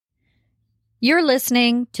You're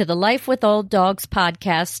listening to the Life with Old Dogs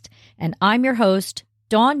podcast, and I'm your host,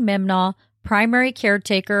 Dawn Mimnaugh, primary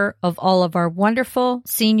caretaker of all of our wonderful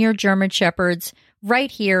senior German Shepherds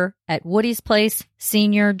right here at Woody's Place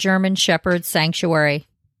Senior German Shepherd Sanctuary.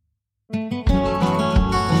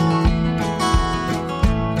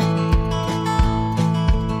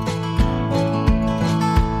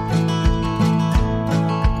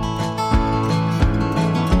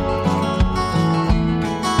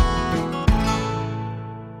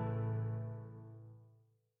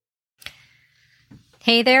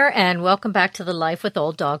 Hey there, and welcome back to the Life with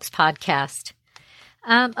Old Dogs podcast.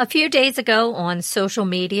 A few days ago on social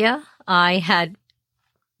media, I had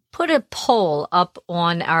put a poll up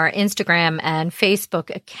on our Instagram and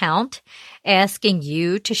Facebook account asking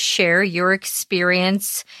you to share your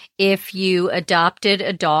experience if you adopted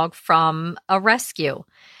a dog from a rescue.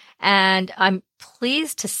 And I'm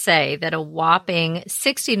pleased to say that a whopping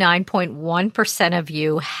 69.1% of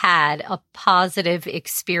you had a positive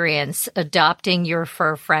experience adopting your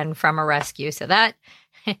fur friend from a rescue. So that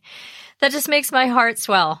just makes my heart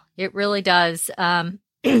swell. It really does.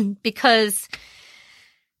 Because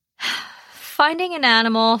finding an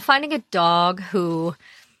animal, finding a dog who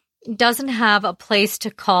doesn't have a place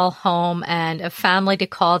to call home and a family to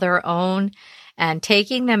call their own, and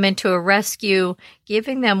taking them into a rescue,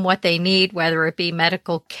 giving them what they need, whether it be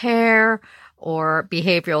medical care or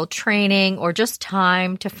behavioral training or just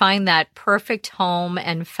time to find that perfect home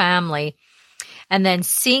and family, and then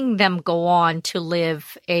seeing them go on to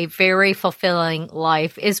live a very fulfilling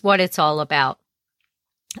life is what it's all about.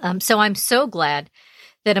 So I'm so glad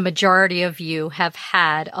that a majority of you have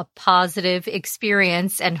had a positive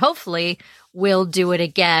experience and hopefully will do it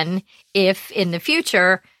again if in the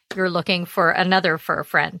future you're looking for another fur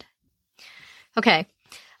friend. Okay.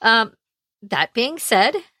 That being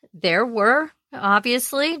said, there were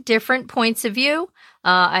obviously different points of view.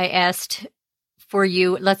 I asked for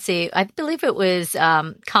you, let's see, I believe it was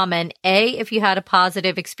comment A, if you had a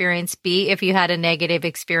positive experience, B, if you had a negative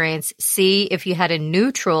experience, C, if you had a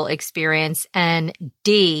neutral experience, and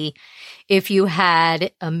D, if you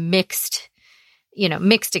had a mixed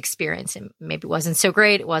experience. And maybe it wasn't so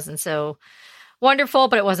great, it wasn't so wonderful,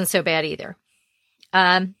 but it wasn't so bad either.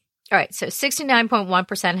 All right, so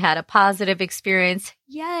 69.1% had a positive experience.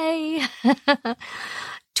 Yay!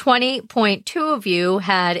 20.2 of you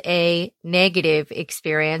had a negative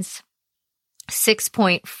experience.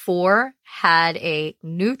 6.4 had a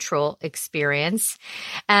neutral experience.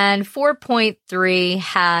 And 4.3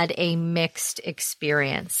 had a mixed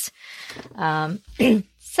experience.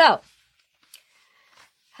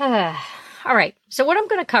 All right. So what I'm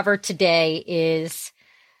going to cover today is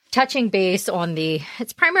touching base on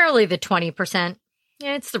it's primarily the 20%.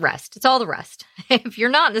 Yeah, it's the rest. It's all the rest. If you're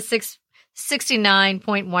not in the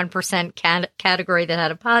 69.1% category that had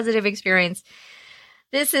a positive experience,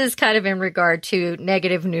 this is kind of in regard to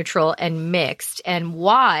negative, neutral, and mixed, and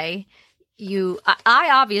why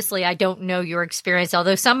I don't know your experience,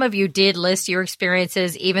 although some of you did list your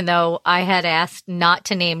experiences, even though I had asked not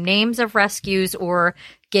to name names of rescues or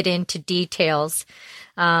get into details.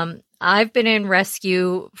 I've been in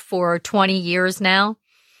rescue for 20 years now,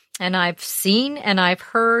 and I've seen and I've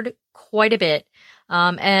heard quite a bit.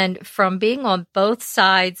 And from being on both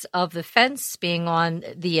sides of the fence, being on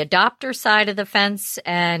the adopter side of the fence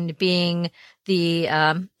and being the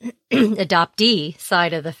adoptee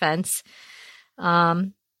side of the fence, I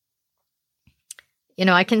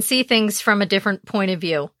can see things from a different point of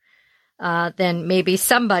view than maybe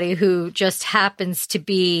somebody who just happens to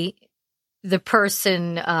be the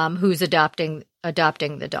person who's adopting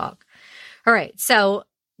the dog. All right, so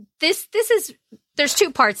there's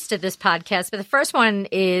two parts to this podcast, but the first one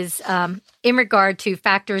is in regard to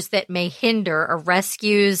factors that may hinder a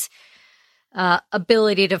rescue's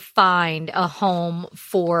ability to find a home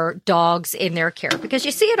for dogs in their care, because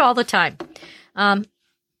you see it all the time. And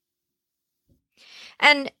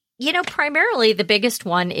primarily the biggest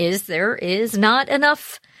one is there's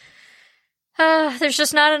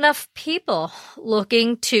just not enough people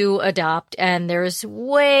looking to adopt, and there's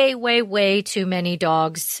way, way, way too many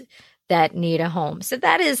dogs that need a home. So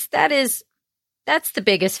that's the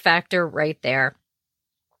biggest factor right there.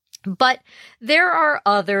 But there are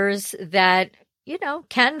others that,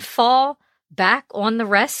 can fall back on the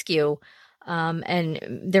rescue. And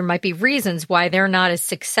there might be reasons why they're not as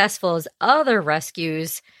successful as other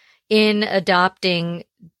rescues in adopting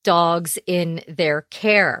dogs in their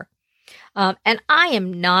care. And I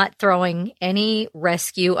am not throwing any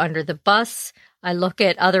rescue under the bus. I look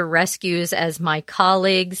at other rescues as my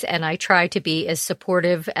colleagues, and I try to be as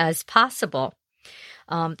supportive as possible.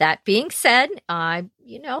 That being said, I,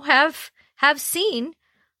 have have seen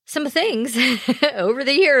some things over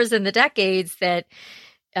the years and the decades that,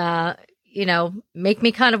 make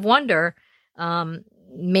me kind of wonder,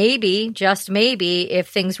 maybe, just maybe, if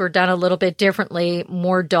things were done a little bit differently,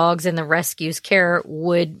 more dogs in the rescue's care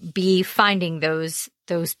would be finding those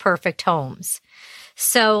perfect homes.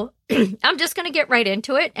 So I'm just going to get right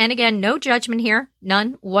into it. And again, no judgment here,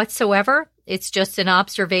 none whatsoever. It's just an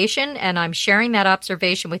observation, and I'm sharing that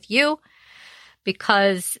observation with you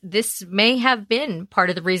because this may have been part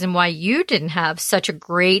of the reason why you didn't have such a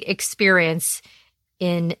great experience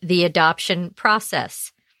in the adoption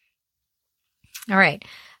process. All right.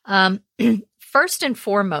 First and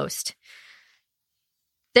foremost,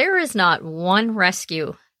 there is not one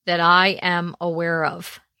rescue that I am aware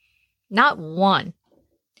of, not one,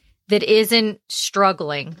 that isn't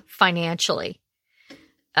struggling financially.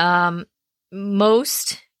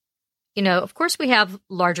 Most, of course we have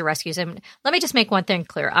larger rescues. And let me just make one thing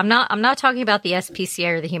clear. I'm not talking about the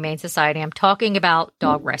SPCA or the Humane Society. I'm talking about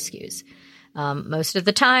dog rescues. Most of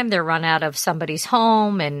the time they're run out of somebody's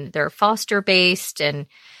home and they're foster based, and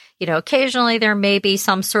occasionally there may be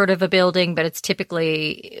some sort of a building, but it's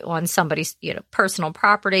typically on somebody's personal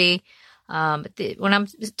property. When I'm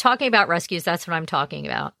talking about rescues, that's what I'm talking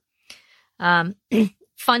about.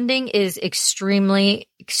 Funding is extremely,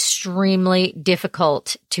 extremely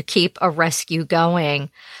difficult to keep a rescue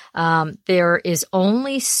going. There is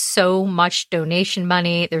only so much donation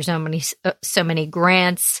money. There's so many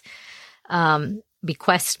grants,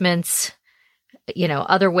 bequestments,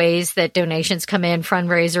 other ways that donations come in,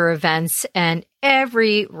 fundraiser events, and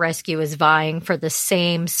every rescue is vying for the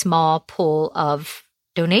same small pool of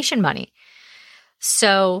donation money.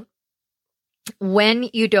 So when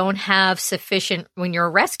you're a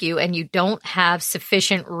rescue and you don't have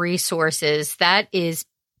sufficient resources, that is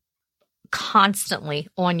constantly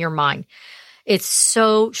on your mind. It's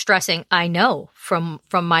so stressing. I know from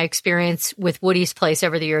my experience with Woody's Place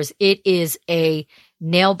over the years, it is a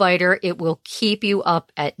nail biter. It will keep you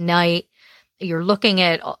up at night. You're looking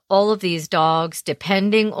at all of these dogs,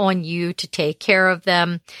 depending on you to take care of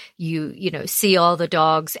them. You see all the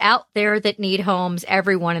dogs out there that need homes.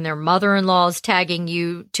 Everyone and their mother-in-law is tagging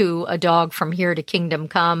you to a dog from here to kingdom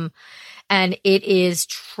come. And it is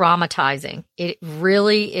traumatizing. It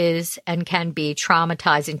really is and can be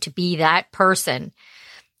traumatizing to be that person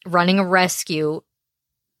running a rescue,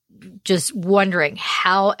 just wondering,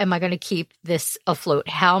 how am I going to keep this afloat?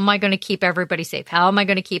 How am I going to keep everybody safe? How am I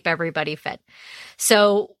going to keep everybody fed?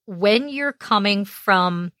 So when you're coming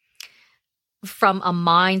from a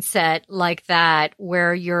mindset like that,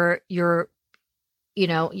 where you're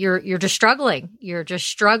just struggling. You're just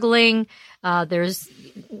struggling. There's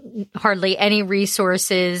hardly any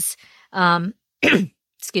resources.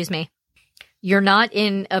 Excuse me. You're not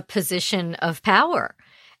in a position of power,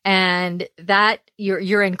 and that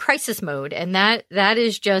you're in crisis mode, and that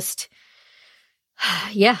is just,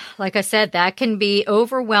 yeah, like I said, that can be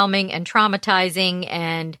overwhelming and traumatizing,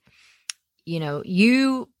 and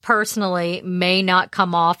you personally may not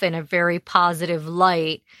come off in a very positive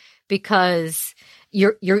light because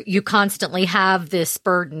you constantly have this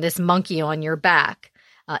burden, this monkey on your back,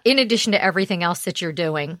 in addition to everything else that you're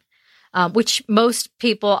doing, which most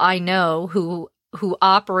people I know who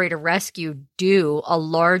operate a rescue do a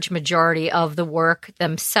large majority of the work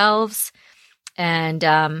themselves. And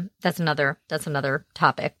that's another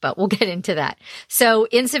topic, but we'll get into that. So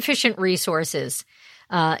insufficient resources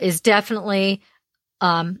is definitely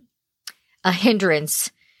a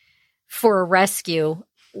hindrance for a rescue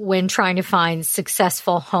when trying to find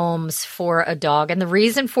successful homes for a dog. And the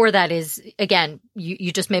reason for that is, again, you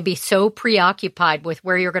just may be so preoccupied with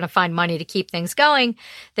where you're going to find money to keep things going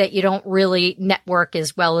that you don't really network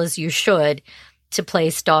as well as you should to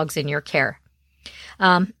place dogs in your care.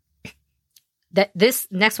 That this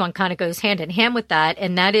next one kind of goes hand in hand with that,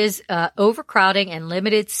 and that is overcrowding and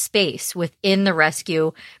limited space within the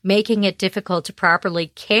rescue, making it difficult to properly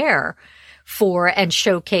care for and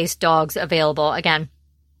showcase dogs available. Again,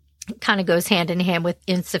 kind of goes hand in hand with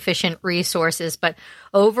insufficient resources, but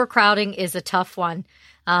overcrowding is a tough one.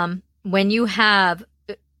 When you have,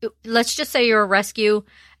 let's just say you're a rescue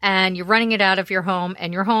and you're running it out of your home,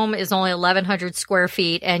 and your home is only 1,100 square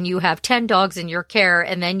feet, and you have 10 dogs in your care,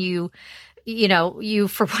 and then you,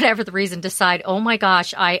 for whatever the reason, decide, oh my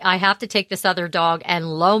gosh, I have to take this other dog. And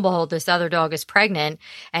lo and behold, this other dog is pregnant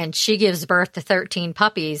and she gives birth to 13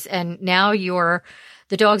 puppies. And now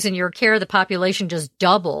the dogs in your care, the population just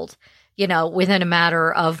doubled, within a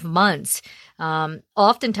matter of months.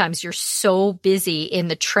 Oftentimes you're so busy in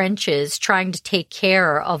the trenches trying to take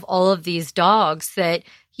care of all of these dogs that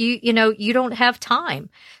you don't have time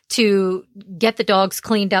to get the dogs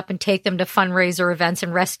cleaned up and take them to fundraiser events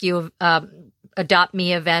and rescue adopt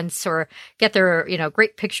me events, or get their,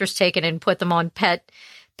 great pictures taken and put them on Pet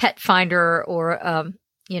Finder, or,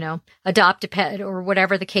 Adopt a Pet, or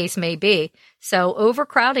whatever the case may be. So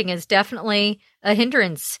overcrowding is definitely a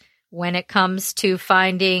hindrance when it comes to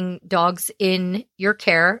finding dogs in your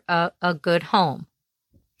care a good home.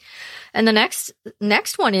 And the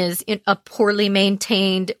next one is in a poorly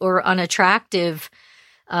maintained or unattractive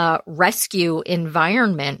rescue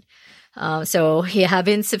environment. So you have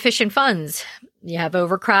insufficient funds, you have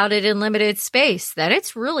overcrowded and limited space, that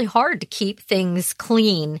it's really hard to keep things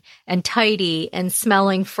clean and tidy and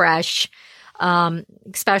smelling fresh,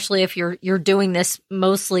 especially if you're doing this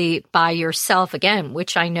mostly by yourself, again,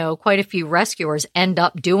 which I know quite a few rescuers end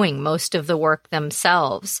up doing most of the work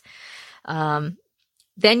themselves.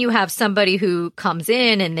 Then you have somebody who comes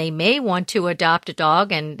in and they may want to adopt a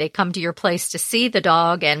dog, and they come to your place to see the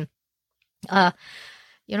dog. And,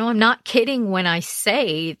 I'm not kidding when I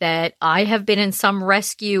say that I have been in some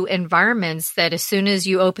rescue environments that as soon as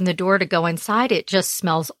you open the door to go inside, it just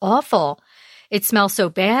smells awful. It smells so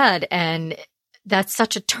bad. And that's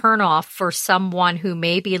such a turnoff for someone who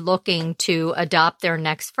may be looking to adopt their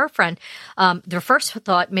next fur friend. Their first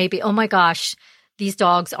thought may be, oh my gosh, these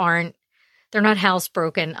dogs they're not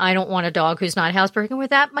housebroken. I don't want a dog who's not housebroken. Well,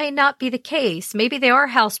 that might not be the case. Maybe they are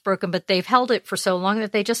housebroken, but they've held it for so long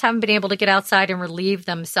that they just haven't been able to get outside and relieve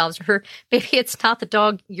themselves. Or maybe it's not the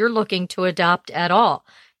dog you're looking to adopt at all.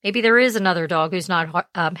 Maybe there is another dog who's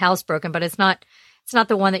not housebroken, but it's not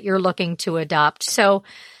the one that you're looking to adopt. So,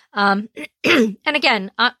 and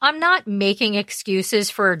again, I'm not making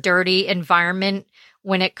excuses for a dirty environment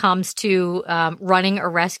when it comes to running a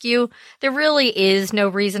rescue. There really is no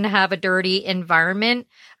reason to have a dirty environment,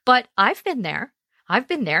 but I've been there.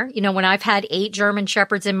 When I've had 8 German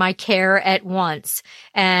Shepherds in my care at once,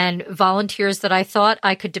 and volunteers that I thought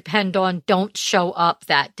I could depend on don't show up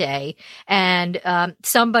that day, and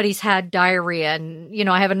somebody's had diarrhea, and,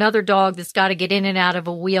 I have another dog that's got to get in and out of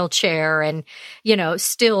a wheelchair, and,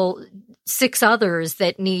 still 6 others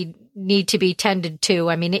that need to be tended to.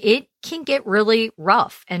 I mean, it can get really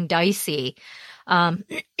rough and dicey.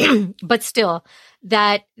 But still,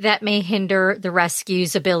 that may hinder the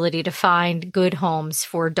rescue's ability to find good homes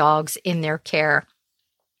for dogs in their care.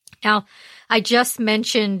 Now, I just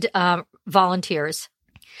mentioned volunteers.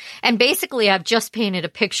 And basically, I've just painted a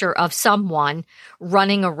picture of someone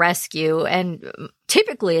running a rescue. And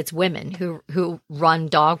typically, it's women who run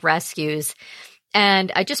dog rescues.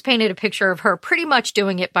 And I just painted a picture of her pretty much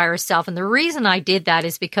doing it by herself. And the reason I did that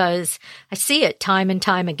is because I see it time and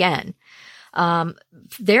time again.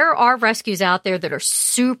 There are rescues out there that are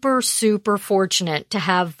super, super fortunate to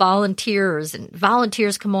have volunteers, and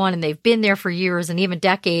volunteers come on and they've been there for years and even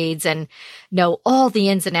decades and know all the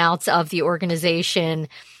ins and outs of the organization.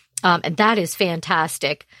 And that is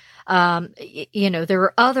fantastic. There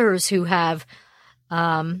are others who have,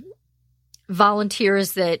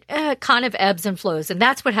 volunteers that kind of ebbs and flows. And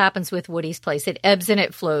that's what happens with Woody's Place. It ebbs and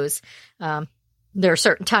it flows. There are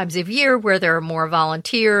certain times of year where there are more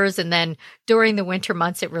volunteers. And then during the winter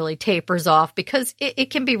months, it really tapers off because it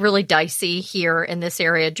can be really dicey here in this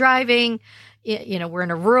area driving. We're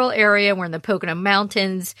in a rural area. We're in the Pocono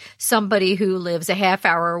Mountains. Somebody who lives a half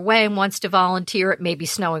hour away and wants to volunteer, it may be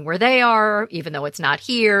snowing where they are, even though it's not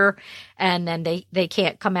here. And then they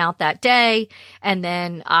can't come out that day. And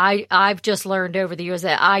then I've just learned over the years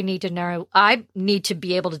that I need to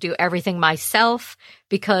be able to do everything myself,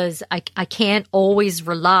 because I can't always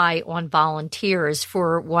rely on volunteers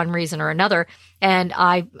for one reason or another. And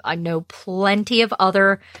I know plenty of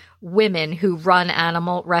other women who run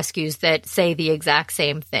animal rescues that say the exact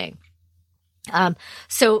same thing.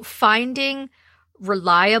 So finding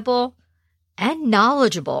reliable and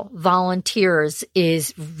knowledgeable volunteers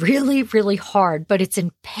is really, really hard, but it's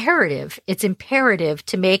imperative. It's imperative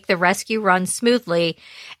to make the rescue run smoothly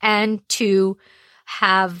and to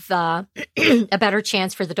have a better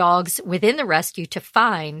chance for the dogs within the rescue to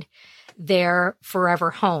find their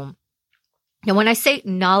forever home. Now, when I say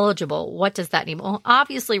knowledgeable, what does that mean? Well,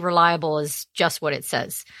 obviously, reliable is just what it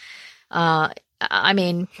says. I've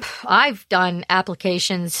done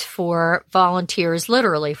applications for volunteers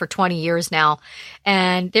literally for 20 years now,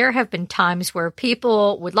 and there have been times where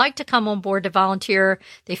people would like to come on board to volunteer.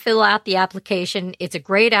 They fill out the application. It's a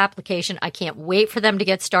great application. I can't wait for them to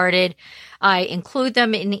get started. I include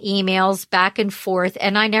them in emails back and forth,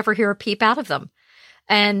 and I never hear a peep out of them.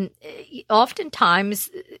 And oftentimes,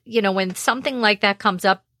 when something like that comes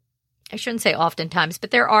up, I shouldn't say oftentimes,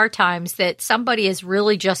 but there are times that somebody is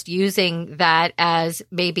really just using that as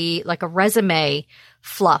maybe like a resume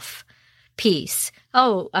fluff piece.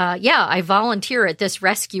 Oh, yeah, I volunteer at this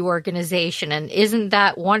rescue organization, and isn't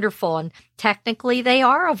that wonderful? And technically, they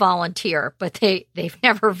are a volunteer, but they've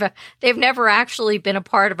never actually been a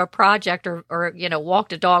part of a project or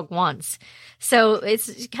walked a dog once. So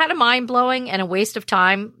it's kind of mind blowing and a waste of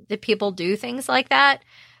time that people do things like that,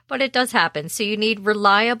 but it does happen. So you need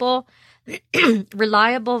reliable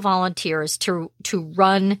volunteers to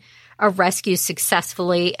run a rescue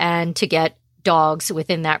successfully and to get dogs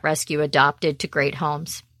within that rescue adopted to great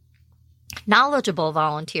homes. Knowledgeable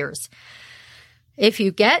volunteers. If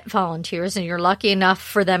you get volunteers and you're lucky enough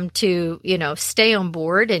for them to, stay on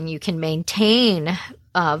board and you can maintain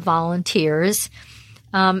volunteers,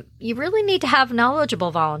 you really need to have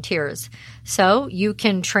knowledgeable volunteers. So you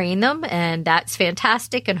can train them, and that's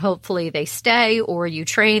fantastic, and hopefully they stay, or you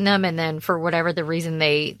train them and then for whatever the reason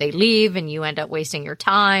they leave and you end up wasting your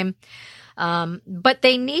time. But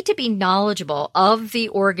they need to be knowledgeable of the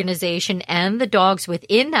organization and the dogs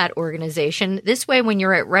within that organization. This way, when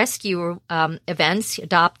you're at rescue events,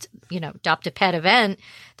 adopt a pet event,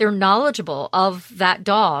 they're knowledgeable of that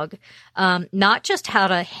dog, not just how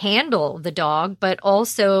to handle the dog, but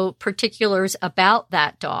also particulars about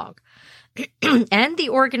that dog and the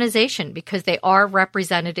organization, because they are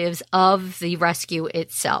representatives of the rescue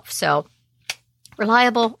itself. So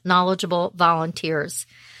reliable, knowledgeable volunteers.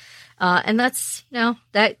 And that's,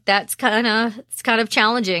 that's kind of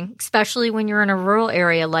challenging, especially when you're in a rural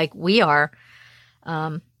area like we are.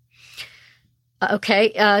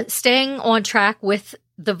 Staying on track with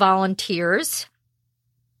the volunteers.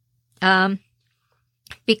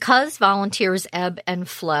 Because volunteers ebb and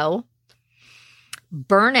flow,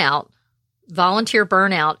 volunteer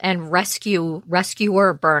burnout and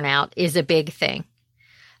rescuer burnout is a big thing.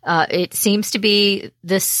 It seems to be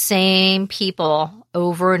the same people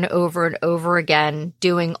over and over and over again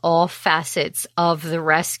doing all facets of the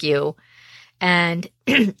rescue, and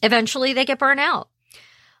eventually they get burnt out.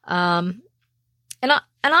 And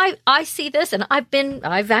I see this, and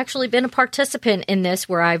I've actually been a participant in this,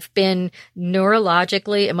 where I've been emotionally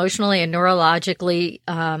and neurologically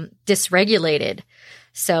dysregulated.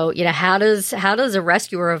 So, how does a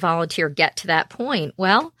rescuer or a volunteer get to that point?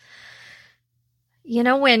 Well,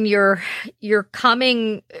 when you're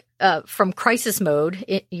coming from crisis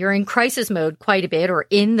mode, you're in crisis mode quite a bit, or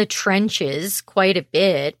in the trenches quite a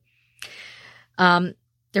bit.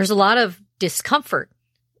 There's a lot of discomfort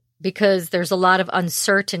because there's a lot of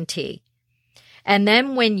uncertainty. And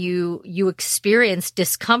then when you experience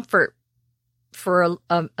discomfort for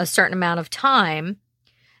a certain amount of time,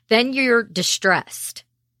 then you're distressed.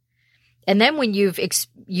 And then when you've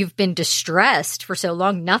been distressed for so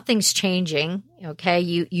long, nothing's changing. Okay,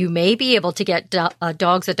 you may be able to get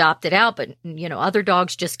dogs adopted out, but other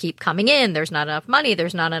dogs just keep coming in. There's not enough money.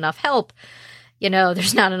 There's not enough help.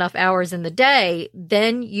 There's not enough hours in the day.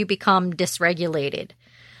 Then you become dysregulated,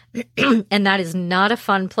 and that is not a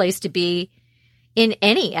fun place to be in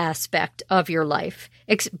any aspect of your life,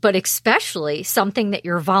 but especially something that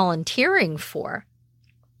you're volunteering for.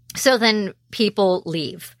 So then people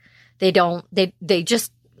leave. They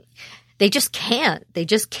just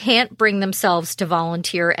can't bring themselves to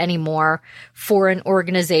volunteer anymore for an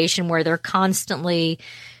organization where they're constantly,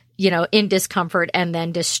 in discomfort and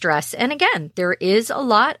then distress. And again, there is a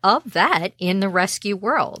lot of that in the rescue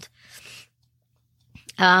world.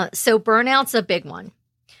 So burnout's a big one.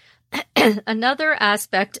 Another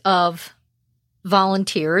aspect of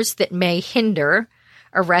volunteers that may hinder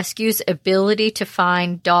a rescue's ability to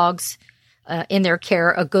find dogs in their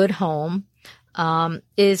care a good home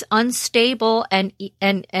is unstable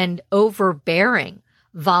and overbearing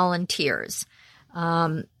volunteers.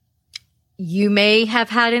 You may have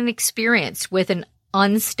had an experience with an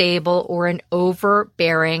unstable or an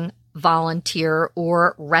overbearing volunteer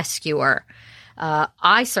or rescuer.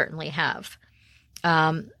 I certainly have.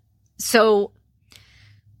 So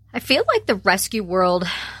I feel like the rescue world,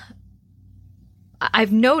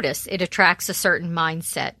 I've noticed it attracts a certain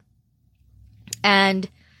mindset. And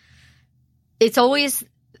it's always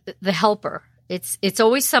the helper. It's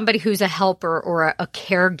always somebody who's a helper or a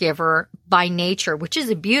caregiver by nature, which is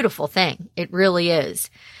a beautiful thing. It really is.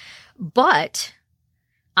 But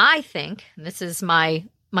I think, and this is my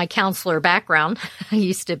counselor background. I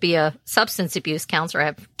used to be a substance abuse counselor. I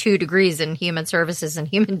have 2 degrees in human services and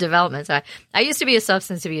human development. So I used to be a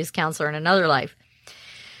substance abuse counselor in another life.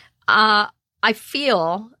 I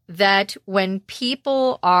feel that when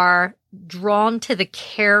people are drawn to the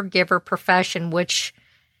caregiver profession, which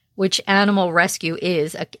animal rescue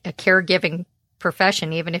is, a caregiving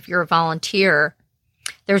profession, even if you're a volunteer,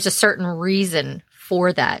 there's a certain reason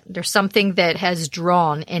for that. There's something that has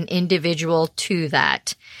drawn an individual to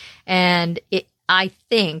that. And I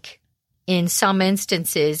think in some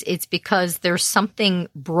instances, it's because there's something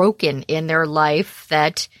broken in their life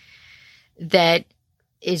that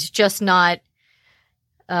is just not,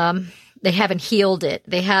 they haven't healed it.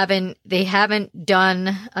 They haven't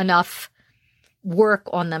done enough work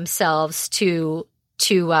on themselves to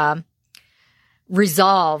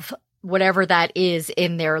resolve whatever that is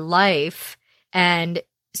in their life. And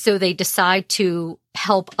so they decide to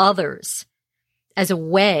help others as a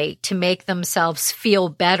way to make themselves feel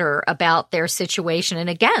better about their situation. And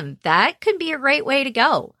again, that could be a great way to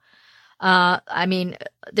go. I mean,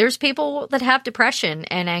 there's people that have depression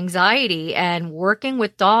and anxiety, and working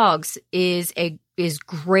with dogs is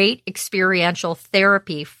great experiential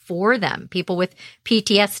therapy for them. People with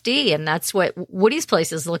PTSD, and that's what Woody's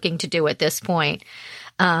Place is looking to do at this point.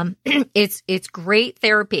 It's great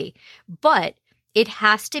therapy, but it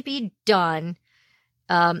has to be done.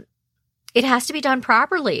 It has to be done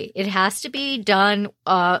properly. It has to be done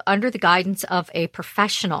under the guidance of a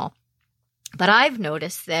professional. But I've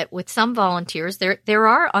noticed that with some volunteers, there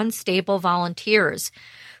are unstable volunteers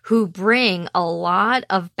who bring a lot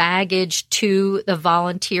of baggage to the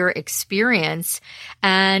volunteer experience,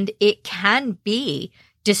 and it can be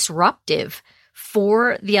disruptive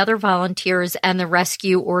for the other volunteers and the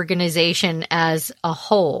rescue organization as a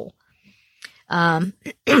whole.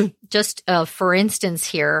 Just for instance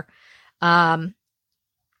here,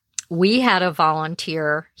 we had a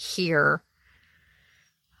volunteer here.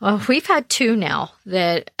 We've had two now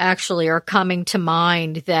that actually are coming to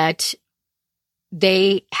mind that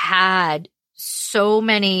they had so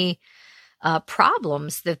many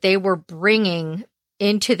problems that they were bringing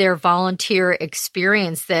into their volunteer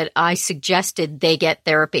experience that I suggested they get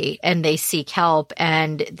therapy and they seek help,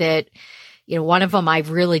 and that, one of them I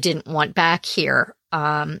really didn't want back here.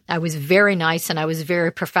 I was very nice and I was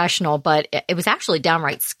very professional, but it was actually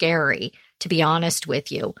downright scary, to be honest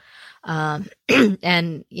with you. And,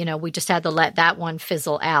 we just had to let that one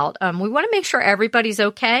fizzle out. We want to make sure everybody's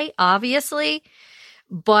okay, obviously,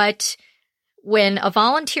 but when a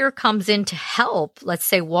volunteer comes in to help, let's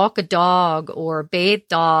say walk a dog or bathe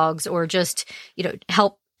dogs or just,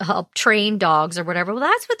 help train dogs or whatever, well,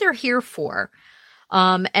 that's what they're here for.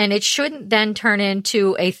 And it shouldn't then turn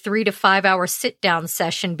into a 3 to 5 hour sit down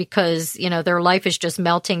session because, their life is just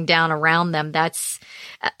melting down around them.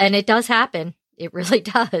 And it does happen. It really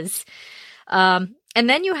does. And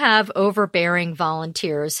then you have overbearing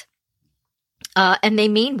volunteers, and they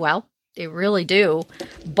mean well, they really do,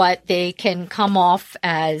 but they can come off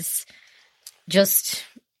as just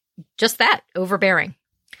that, overbearing.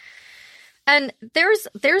 And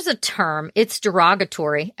there's a term, it's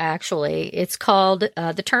derogatory, actually. It's called,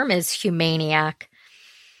 the term is humaniac.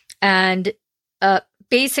 And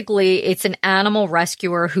basically, it's an animal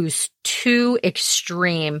rescuer who's too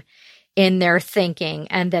extreme in their thinking,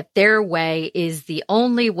 and that their way is the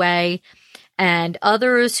only way, and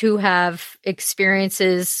others who have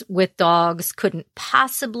experiences with dogs couldn't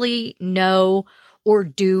possibly know or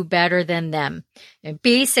do better than them. And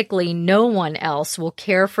basically, no one else will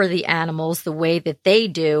care for the animals the way that they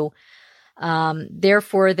do.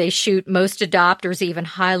 Therefore, they shoot most adopters, even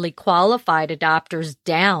highly qualified adopters,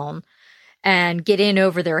 down and get in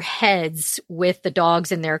over their heads with the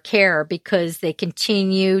dogs in their care because they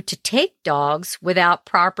continue to take dogs without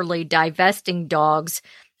properly divesting dogs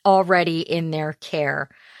already in their care.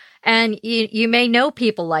 And you may know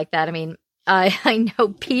people like that. I mean, I know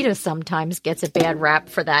PETA sometimes gets a bad rap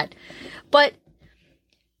for that. But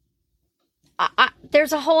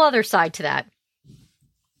there's a whole other side to that.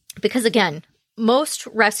 Because again, most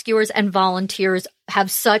rescuers and volunteers have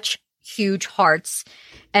such huge hearts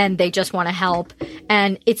and they just want to help.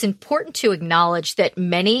 And it's important to acknowledge that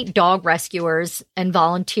many dog rescuers and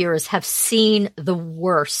volunteers have seen the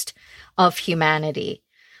worst of humanity,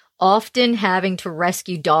 often having to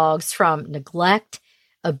rescue dogs from neglect,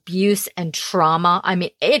 abuse, and trauma. I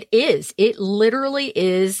mean, it literally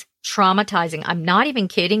is traumatizing. I'm not even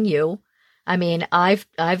kidding you. I mean, I've,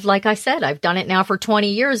 like I said, I've done it now for 20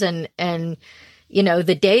 years and,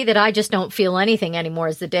 the day that I just don't feel anything anymore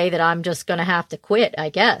is the day that I'm just going to have to quit, I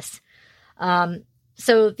guess.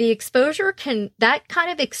 So the exposure that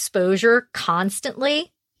kind of exposure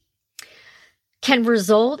constantly can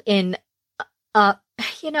result in,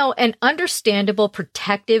 an understandable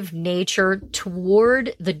protective nature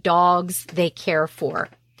toward the dogs they care for.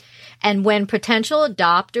 And when potential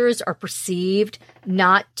adopters are perceived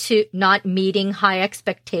not meeting high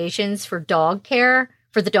expectations for the dog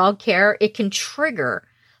care, it can trigger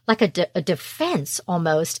like a defense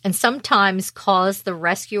almost, and sometimes cause the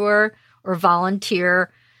rescuer or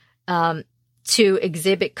volunteer to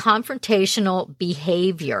exhibit confrontational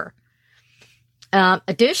behavior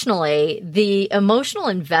Additionally, the emotional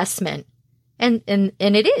investment, and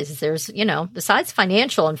it is, there's, besides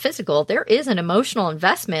financial and physical, there is an emotional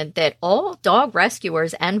investment that all dog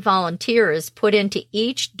rescuers and volunteers put into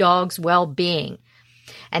each dog's well-being.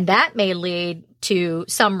 And that may lead to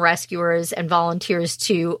some rescuers and volunteers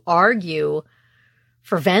to argue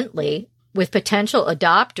fervently with potential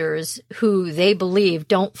adopters who they believe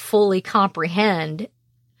don't fully comprehend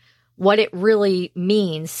what it really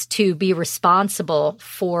means to be responsible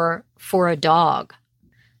for a dog.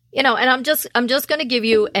 And I'm just going to give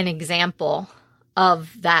you an example of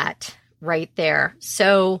that right there.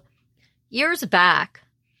 So years back,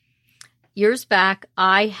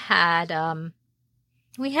 I had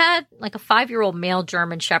we had like a 5-year-old male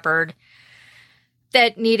German Shepherd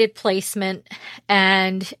that needed placement,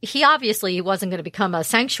 and he wasn't going to become a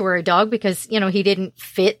sanctuary dog because he didn't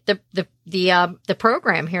fit the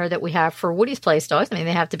program here that we have for Woody's Place dogs. I mean,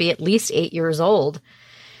 they have to be at least 8 years old.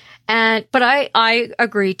 But I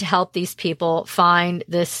agreed to help these people find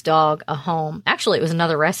this dog a home. Actually, it was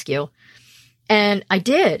another rescue, and I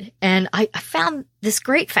did, and I found this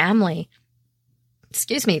great family.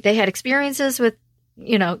 Excuse me, they had experiences with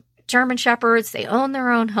German Shepherds. They own their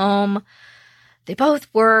own home. They both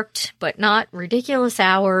worked, but not ridiculous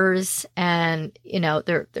hours. And,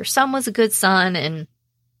 their son was a good son. And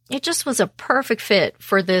it just was a perfect fit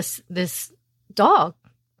for this dog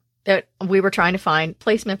that we were trying to find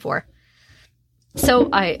placement for. So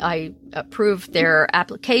I approved their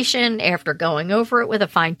application after going over it with a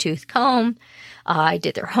fine-tooth comb. I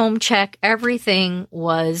did their home check. Everything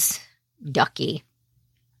was ducky.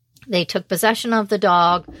 They took possession of the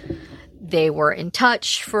dog. They were in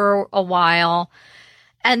touch for a while.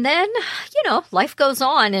 And then, life goes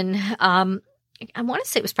on. And I want to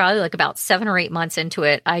say it was probably like about 7 or 8 months into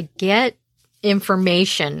it, I get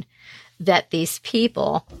information that these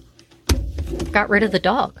people got rid of the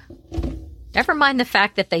dog. Never mind the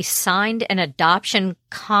fact that they signed an adoption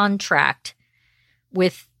contract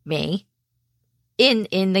with me.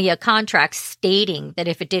 In the contract stating that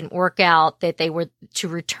if it didn't work out, that they were to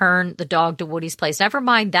return the dog to Woody's Place. Never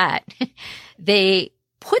mind that. They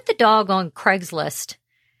put the dog on Craigslist,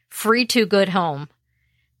 free to good home,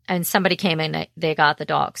 and somebody came in, they got the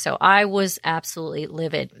dog. So I was absolutely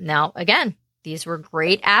livid. Now, again, these were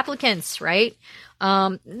great applicants, right?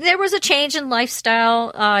 There was a change in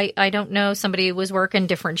lifestyle. I don't know. Somebody was working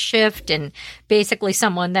different shift, and basically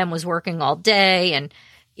someone then was working all day, and,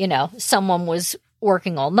 someone was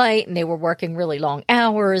working all night, and they were working really long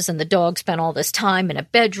hours, and the dog spent all this time in a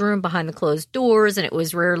bedroom behind the closed doors, and it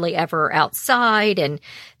was rarely ever outside, and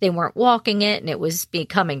they weren't walking it, and it was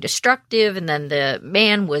becoming destructive, and then the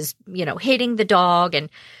man was, hitting the dog, and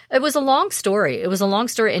it was a long story. It was a long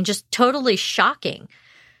story and just totally shocking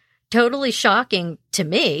to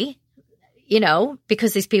me,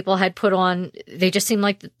 because these people had put on, they just seemed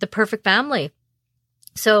like the perfect family.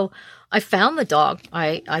 So I found the dog.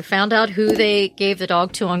 I found out who they gave the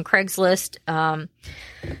dog to on Craigslist,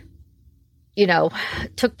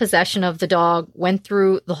 took possession of the dog, went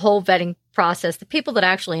through the whole vetting process. The people that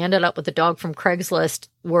actually ended up with the dog from Craigslist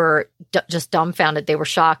were just dumbfounded. They were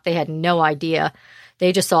shocked. They had no idea.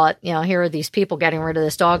 They just thought, here are these people getting rid of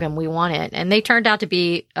this dog and we want it. And they turned out to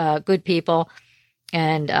be good people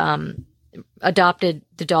and adopted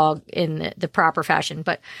the dog in the proper fashion.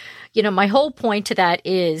 But, my whole point to that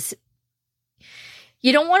is,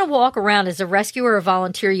 you don't want to walk around as a rescuer or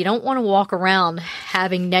volunteer. You don't want to walk around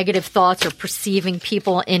having negative thoughts or perceiving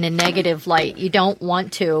people in a negative light. You don't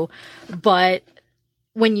want to. But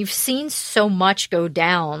when you've seen so much go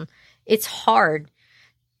down, it's hard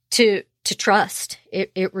to trust.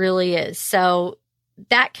 It really is. So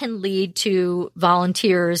that can lead to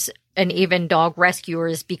volunteers and even dog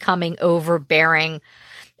rescuers becoming overbearing.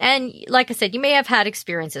 And like I said, you may have had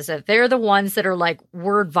experiences that they're the ones that are like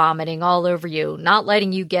word vomiting all over you, not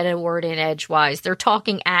letting you get a word in edgewise. They're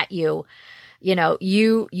talking at you.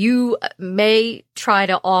 You may try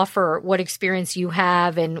to offer what experience you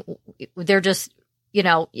have, and they're just,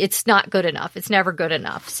 it's not good enough. It's never good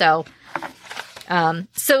enough. So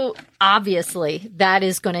obviously that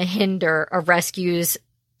is going to hinder a rescue's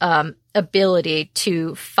ability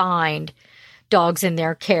to find dogs in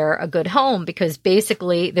their care a good home, because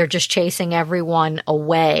basically they're just chasing everyone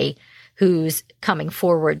away who's coming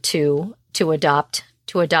forward to adopt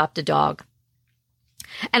a dog.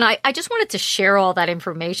 And I just wanted to share all that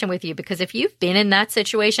information with you, because if you've been in that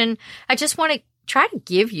situation, I just want to try to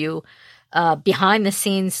give you a behind the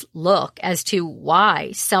scenes look as to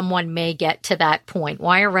why someone may get to that point,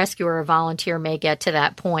 why a rescuer or volunteer may get to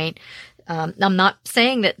that point. I'm not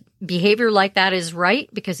saying that behavior like that is right,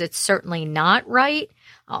 because it's certainly not right.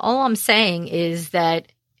 All I'm saying is that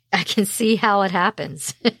I can see how it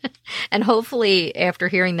happens. And hopefully after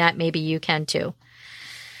hearing that, maybe you can too.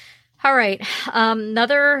 All right.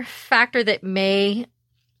 Another factor that may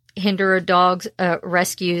hinder a dog's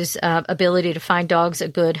rescue's ability to find dogs a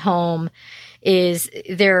good home is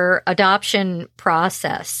their adoption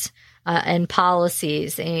process and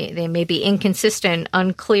policies. They may be inconsistent,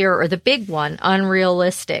 unclear, or the big one,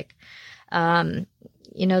 unrealistic.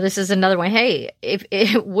 This is another one. Hey, if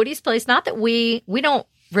Woody's Place, not that we don't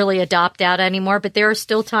really adopt out anymore, but there are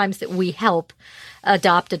still times that we help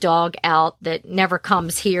adopt a dog out that never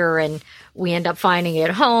comes here, and we end up finding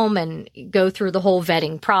it home and go through the whole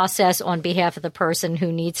vetting process on behalf of the person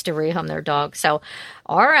who needs to rehome their dog. So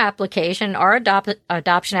our adoption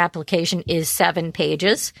application is 7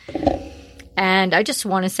 pages. And I just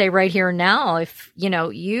want to say right here and now, if,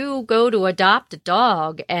 you go to adopt a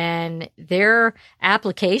dog and their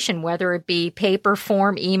application, whether it be paper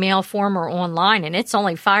form, email form, or online, and it's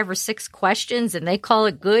only 5 or 6 questions and they call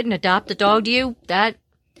it good and adopt a dog to you,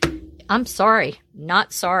 I'm sorry,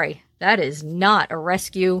 not sorry. That is not a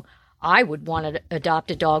rescue I would want to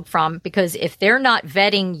adopt a dog from, because if they're not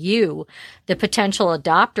vetting you, the potential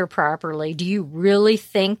adopter, properly, do you really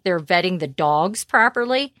think they're vetting the dogs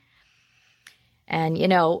properly? And,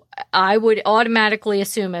 I would automatically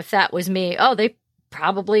assume if that was me, they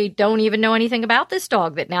probably don't even know anything about this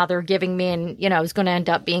dog that now they're giving me and, is going to end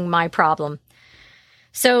up being my problem.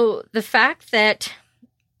 So the fact that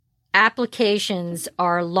applications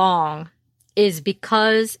are long is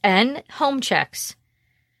because, and home checks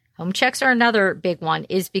are another big one,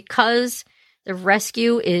 is because the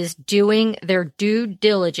rescue is doing their due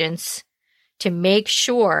diligence to make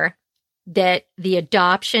sure that the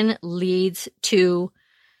adoption leads to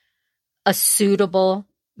a suitable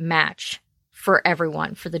match for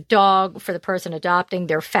everyone, for the dog, for the person adopting,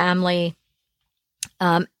 their family.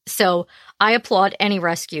 So I applaud any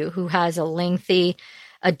rescue who has a lengthy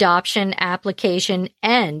adoption application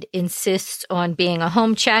and insists on being a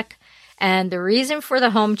home check. And the reason for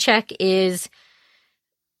the home check is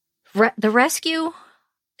the rescue,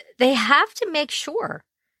 they have to make sure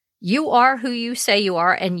you are who you say you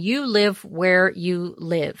are and you live where you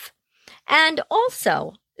live. And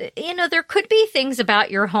also, there could be things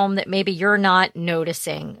about your home that maybe you're not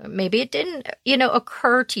noticing. Maybe it didn't,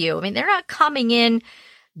 occur to you. I mean, they're not coming in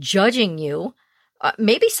judging you.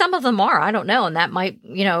 Maybe some of them are, I don't know. And that might,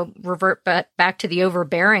 revert back to the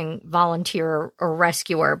overbearing volunteer or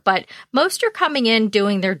rescuer. But most are coming in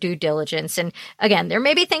doing their due diligence. And again, there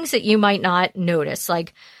may be things that you might not notice.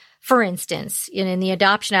 Like, for instance, in the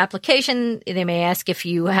adoption application, they may ask if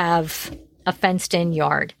you have a fenced-in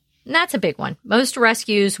yard. And that's a big one. Most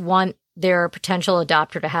rescues want their potential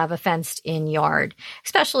adopter to have a fenced-in yard,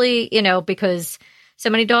 especially, because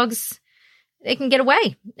so many dogs, they can get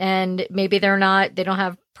away, and maybe they don't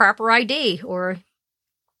have proper ID, or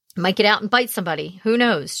might get out and bite somebody. Who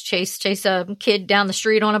knows? Chase a kid down the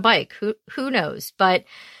street on a bike. Who knows? But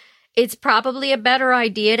it's probably a better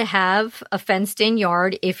idea to have a fenced-in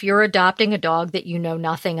yard if you're adopting a dog that you know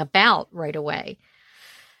nothing about right away.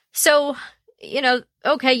 So,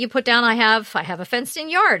 okay, you put down, I have a fenced-in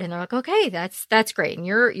yard, and they're like, okay, that's great. And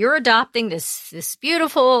you're adopting this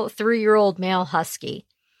beautiful 3-year-old male husky.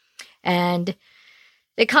 And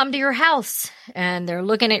they come to your house and they're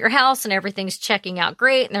looking at your house and everything's checking out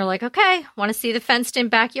great. And they're like, okay, want to see the fenced in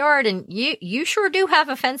backyard. And you sure do have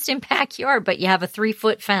a fenced in backyard, but you have a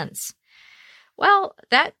 3-foot fence. Well,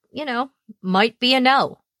 that, might be a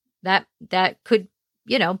no. That could,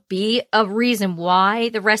 be a reason why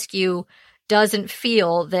the rescue doesn't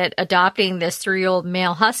feel that adopting this 3-year-old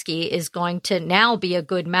male husky is going to now be a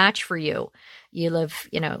good match for you. You live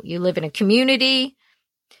in a community.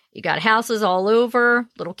 You got houses all over,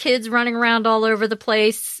 little kids running around all over the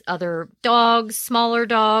place, other dogs, smaller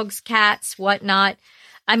dogs, cats, whatnot.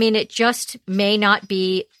 I mean, it just may not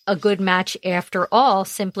be a good match after all,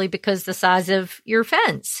 simply because the size of your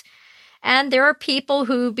fence. And there are people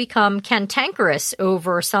who become cantankerous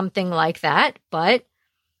over something like that. But,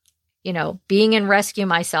 being in rescue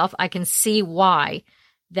myself, I can see why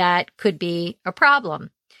that could be a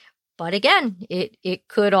problem. But again, it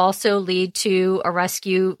could also lead to a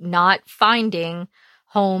rescue not finding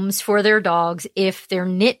homes for their dogs if they're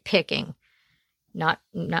nitpicking. Not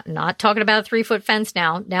talking about a 3-foot fence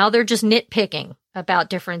now. Now they're just nitpicking about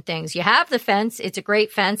different things. You have the fence. It's a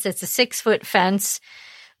great fence. It's a 6-foot fence.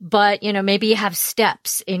 But, maybe you have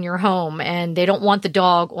steps in your home and they don't want the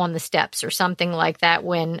dog on the steps or something like that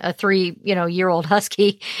when a 3-year-old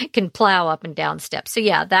husky can plow up and down steps. So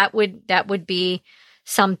yeah, that would be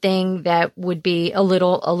something that would be a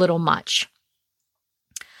little much.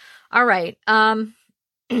 All right.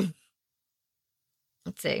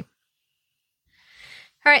 Let's see.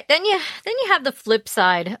 All right, then you have the flip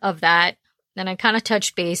side of that. And I kind of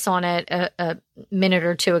touched base on it a minute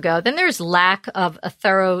or two ago. Then there's lack of a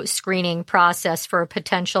thorough screening process for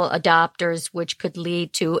potential adopters, which could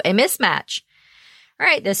lead to a mismatch. All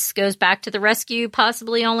right, this goes back to the rescue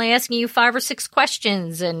possibly only asking you 5 or 6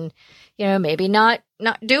 questions and, maybe not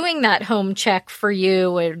doing that home check for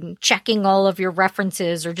you and checking all of your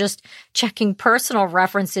references or just checking personal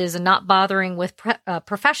references and not bothering with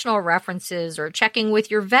professional references or checking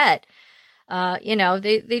with your vet.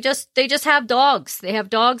 They just have dogs. They have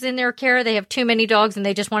dogs in their care. They have too many dogs and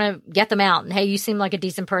they just want to get them out. And hey, you seem like a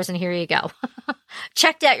decent person. Here you go.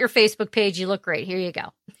 Checked out your Facebook page. You look great. Here you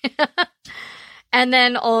go. And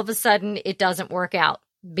then all of a sudden it doesn't work out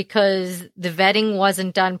because the vetting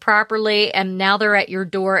wasn't done properly. And now they're at your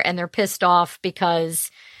door and they're pissed off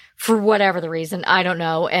because for whatever the reason, I don't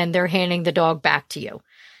know. And they're handing the dog back to you.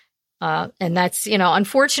 And that's,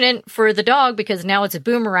 unfortunate for the dog because now it's a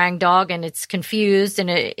boomerang dog and it's confused and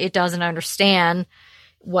it doesn't understand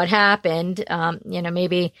what happened.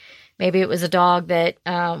 Maybe it was a dog that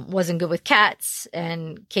wasn't good with cats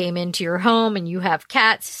and came into your home and you have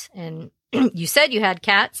cats and you said you had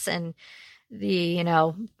cats and the,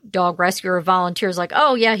 dog rescuer volunteers like,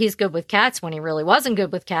 oh yeah, he's good with cats when he really wasn't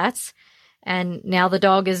good with cats. And now the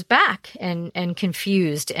dog is back and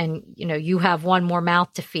confused and, you have one more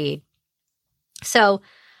mouth to feed. So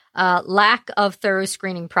lack of thorough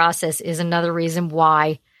screening process is another reason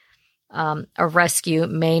why a rescue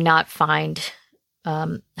may not find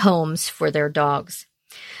homes for their dogs.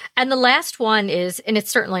 And the last one is, and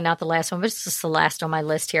it's certainly not the last one, but it's just the last on my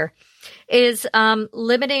list here, is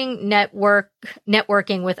limiting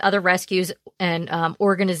networking with other rescues and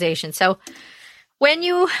organizations. So when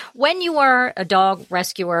you are a dog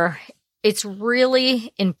rescuer, it's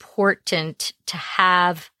really important to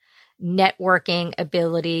have networking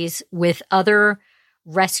abilities with other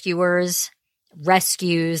rescuers,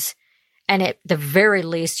 rescues, and at the very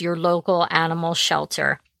least, your local animal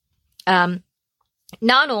shelter.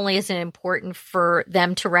 Not only is it important for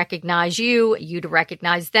them to recognize you to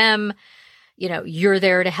recognize them, you're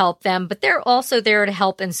there to help them, but they're also there to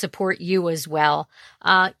help and support you as well.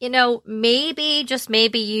 Maybe, just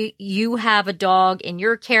maybe you have a dog in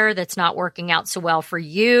your care that's not working out so well for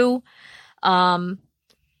you.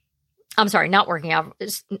 I'm sorry, not working out.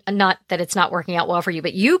 It's not that it's not working out well for you,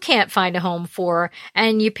 but you can't find a home for,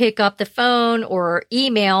 and you pick up the phone or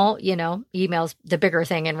email, email's the bigger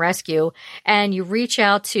thing in rescue, and you reach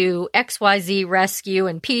out to XYZ Rescue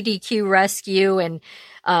and PDQ Rescue and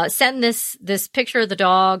send this picture of the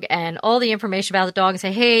dog and all the information about the dog and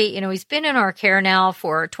say, hey, he's been in our care now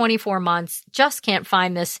for 24 months, just can't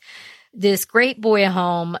find this great boy a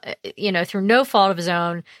home, through no fault of his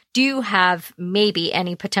own. Do you have maybe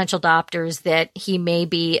any potential adopters that he may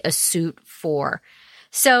be a suit for?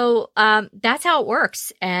 So that's how it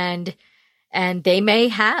works. And they may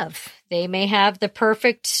have the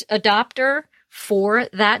perfect adopter for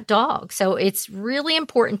that dog. So it's really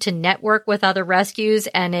important to network with other rescues.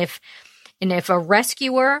 And if a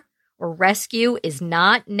rescuer or rescue is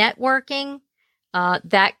not networking,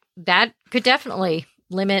 that could definitely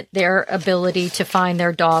limit their ability to find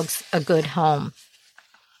their dogs a good home.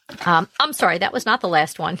 I'm sorry, that was not the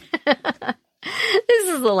last one. This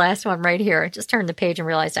is the last one right here. I just turned the page and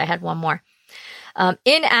realized I had one more.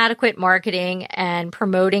 Inadequate marketing and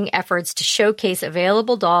promoting efforts to showcase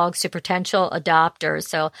available dogs to potential adopters.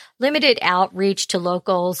 So limited outreach to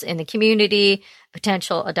locals in the community,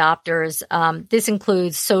 potential adopters. This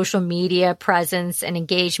includes social media presence and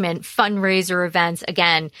engagement, fundraiser events,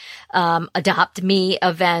 again, Adopt Me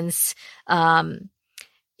events.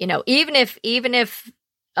 Even if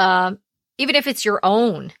it's your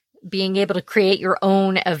own, being able to create your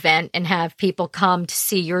own event and have people come to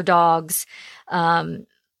see your dogs.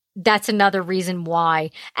 That's another reason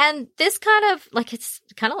why. And this it's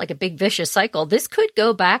kind of like a big vicious cycle. This could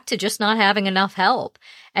go back to just not having enough help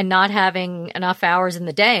and not having enough hours in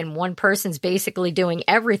the day. And one person's basically doing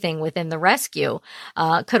everything within the rescue.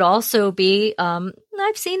 Could also be, I've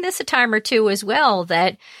seen this a time or two as well,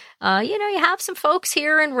 that you have some folks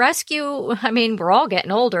here in rescue. I mean, we're all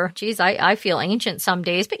getting older. Geez, I feel ancient some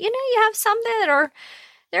days, but you have some that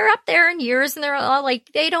they're up there in years and they're all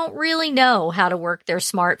they don't really know how to work their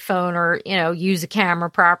smartphone or, use a camera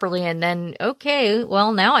properly. And then, okay,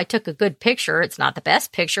 well, now I took a good picture. It's not the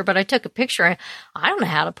best picture, but I took a picture. I don't know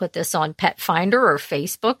how to put this on Pet Finder or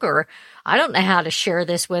Facebook, or I don't know how to share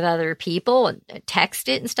this with other people and text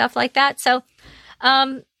it and stuff like that. So,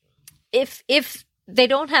 if they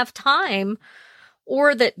don't have time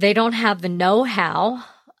or that they don't have the know-how,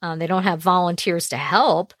 They don't have volunteers to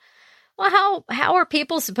help. Well, how are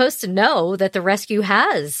people supposed to know that the rescue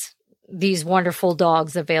has these wonderful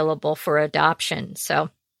dogs available for adoption? So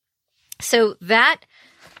that,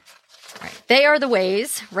 right, they are the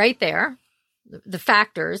ways right there, the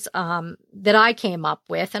factors that I came up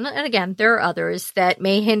with. And again, there are others that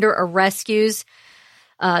may hinder a rescue's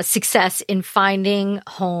success in finding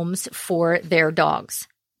homes for their dogs.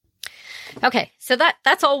 Okay, so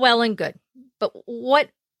that's all well and good. But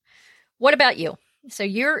what about you? So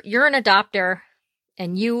you're an adopter,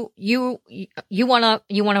 and you want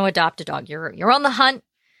to adopt a dog. You're on the hunt.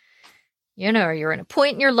 You're in a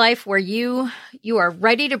point in your life where you are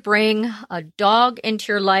ready to bring a dog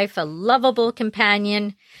into your life, a lovable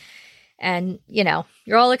companion, and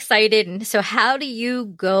you're all excited. And so how do you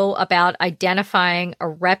go about identifying a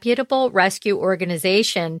reputable rescue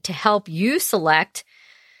organization to help you select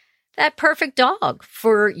that perfect dog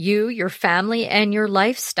for you, your family, and your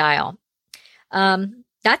lifestyle?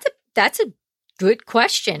 That's a good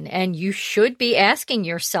question, and you should be asking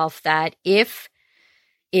yourself that if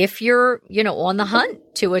you're on the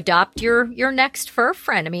hunt to adopt your next fur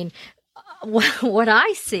friend. I mean, what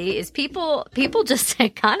I see is people just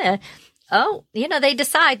kind of they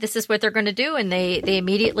decide this is what they're going to do, and they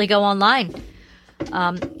immediately go online.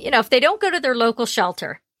 If they don't go to their local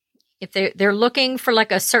shelter, if they're looking for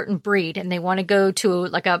like a certain breed and they want to go to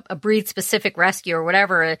like a breed specific rescue or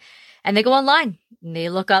whatever, and they go online and they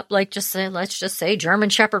look up let's just say German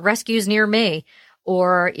Shepherd rescues near me,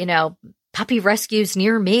 or puppy rescues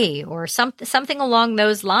near me, or something along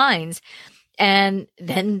those lines. And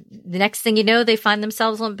then the next thing you know, they find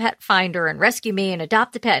themselves on Pet Finder and Rescue Me and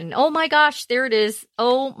Adopt a Pet. And oh my gosh, there it is.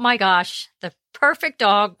 Oh my gosh, the perfect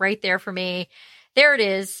dog right there for me. There it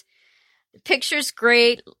is. The picture's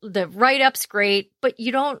great. The write-up's great, but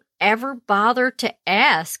you don't ever bother to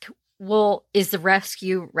ask, well, is the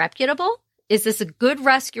rescue reputable? Is this a good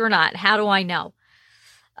rescue or not? How do I know?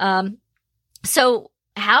 So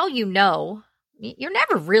how you're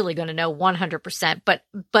never really going to know 100%,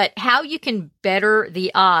 but how you can better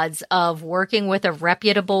the odds of working with a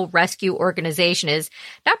reputable rescue organization is,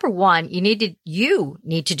 number one, you need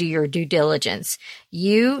to do your due diligence.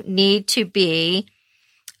 You need to be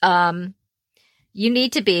a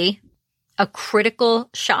critical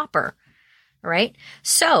shopper, right?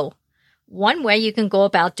 So one way you can go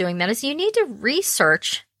about doing that is you need to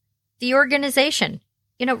research the organization.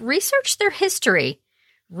 Research their history.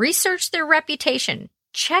 Research their reputation.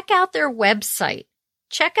 Check out their website.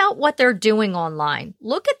 Check out what they're doing online.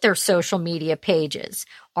 Look at their social media pages.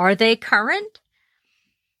 Are they current?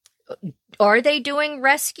 Are they doing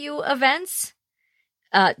rescue events?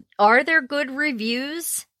 Are there good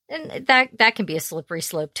reviews? And that can be a slippery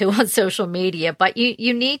slope too on social media, but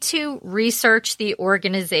you need to research the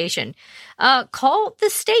organization. Call the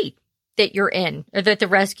state that you're in or that the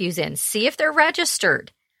rescue's in. See if they're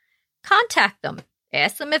registered. Contact them.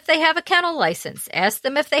 Ask them if they have a kennel license. Ask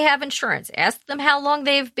them if they have insurance. Ask them how long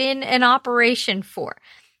they've been in operation for.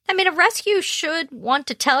 I mean, a rescue should want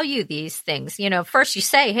to tell you these things. First you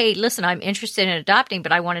say, hey, listen, I'm interested in adopting,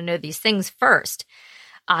 but I want to know these things first.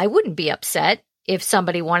 I wouldn't be upset if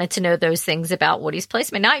somebody wanted to know those things about Woody's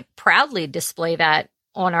placement. And I proudly display that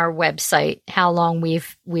on our website, how long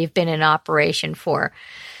we've been in operation for.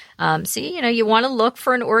 So, you want to look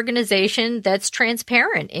for an organization that's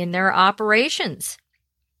transparent in their operations.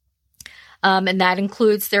 And that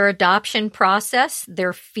includes their adoption process,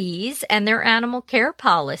 their fees, and their animal care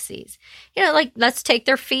policies. Let's take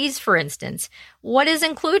their fees, for instance. What is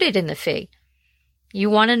included in the fee? You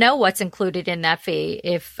want to know what's included in that fee.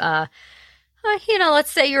 If,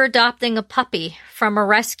 let's say you're adopting a puppy from a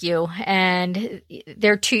rescue and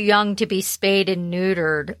they're too young to be spayed and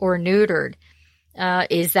neutered.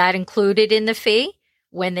 Is that included in the fee?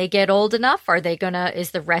 When they get old enough,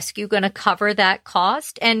 is the rescue going to cover that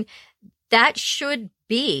cost? And that should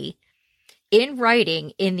be in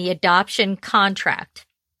writing in the adoption contract.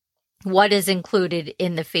 What is included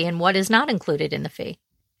in the fee and what is not included in the fee?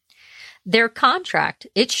 Their contract,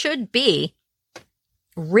 it should be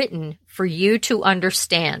written for you to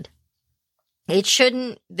understand. It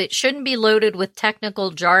shouldn't be loaded with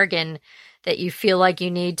technical jargon that you feel like you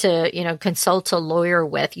need to, consult a lawyer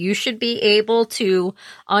with. You should be able to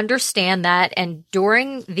understand that. And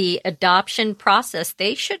during the adoption process,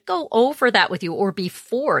 they should go over that with you, or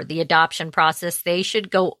before the adoption process, they should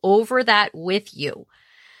go over that with you.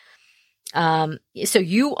 So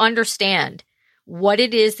you understand what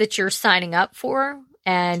it is that you're signing up for,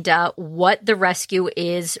 and what the rescue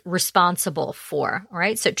is responsible for. All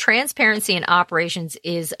right. So transparency in operations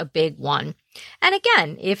is a big one. And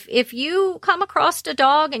again, if you come across a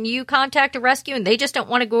dog and you contact a rescue and they just don't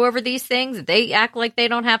want to go over these things, they act like they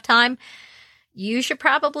don't have time, you should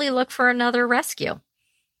probably look for another rescue.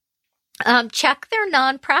 Check their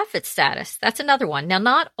nonprofit status. That's another one. Now,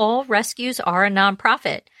 not all rescues are a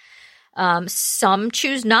nonprofit. Some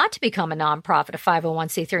choose not to become a nonprofit, a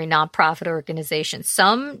 501c3 nonprofit organization.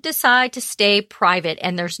 Some decide to stay private,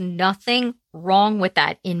 and there's nothing wrong with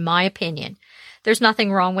that, in my opinion. There's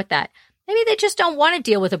nothing wrong with that. Maybe they just don't want to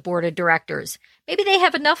deal with a board of directors. Maybe they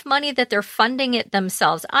have enough money that they're funding it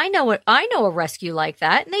themselves. I know a rescue like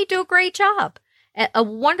that, and they do a great job, a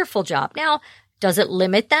wonderful job. Now, does it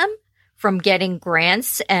limit them from getting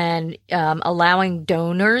grants and allowing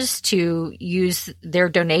donors to use their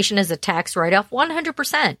donation as a tax write-off?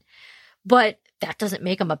 100%. But that doesn't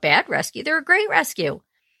make them a bad rescue. They're a great rescue.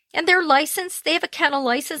 And they're licensed. They have a kennel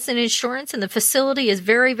license and insurance, and the facility is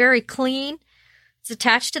very, very clean. It's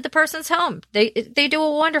attached to the person's home. They do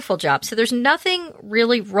a wonderful job. So there's nothing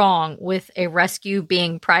really wrong with a rescue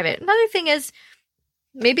being private. Another thing is,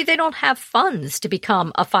 maybe they don't have funds to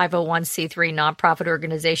become a 501c3 nonprofit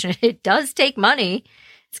organization. It does take money.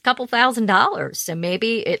 It's a couple $1,000s. So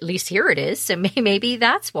maybe, at least here it is. So maybe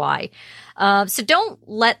that's why. So don't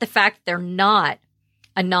let the fact that they're not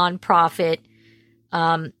a nonprofit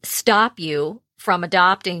stop you from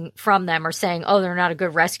adopting from them or saying, oh, they're not a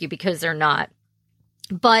good rescue because they're not.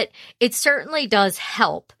 But it certainly does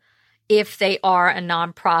help if they are a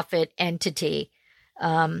nonprofit entity.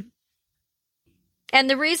 And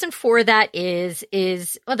the reason for that is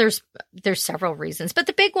well, there's several reasons, but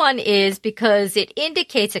the big one is because it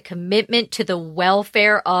indicates a commitment to the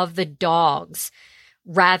welfare of the dogs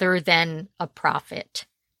rather than a profit.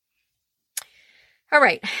 All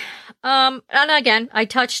right. And again, I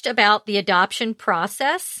touched about the adoption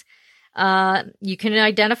process. You can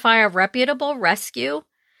identify a reputable rescue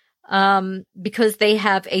because they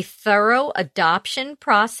have a thorough adoption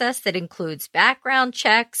process that includes background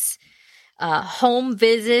checks, home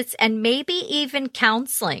visits, and maybe even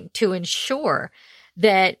counseling to ensure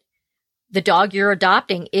that the dog you're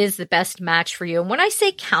adopting is the best match for you. And when I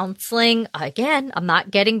say counseling, again, I'm not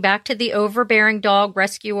getting back to the overbearing dog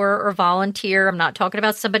rescuer or volunteer. I'm not talking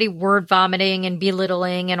about somebody word vomiting and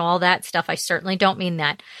belittling and all that stuff. I certainly don't mean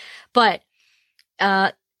that. But,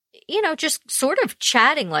 just sort of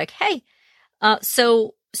chatting like, hey,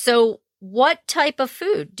 so what type of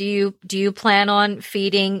food do you plan on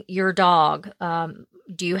feeding your dog?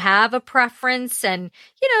 Do you have a preference? And,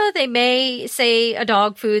 they may say a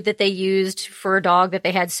dog food that they used for a dog that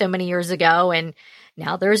they had so many years ago. And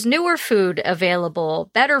now there's newer food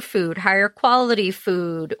available, better food, higher quality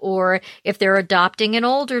food. Or if they're adopting an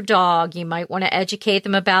older dog, you might want to educate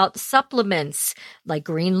them about supplements like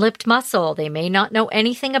green-lipped mussel. They may not know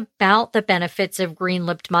anything about the benefits of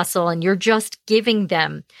green-lipped mussel, and you're just giving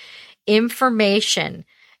them information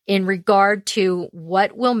in regard to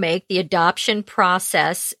what will make the adoption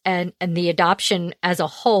process and the adoption as a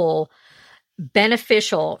whole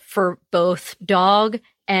beneficial for both dog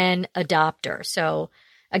and adopter. So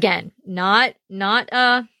again, not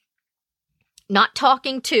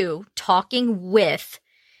talking to, talking with,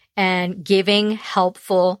 and giving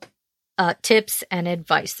helpful tips and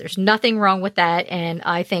advice. There's nothing wrong with that, and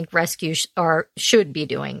I think rescues should be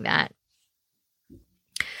doing that.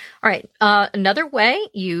 All right. Another way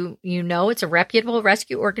it's a reputable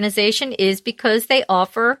rescue organization is because they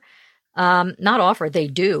they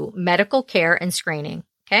do medical care and screening.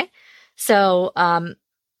 Okay. So,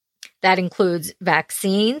 that includes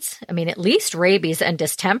vaccines. I mean, at least rabies and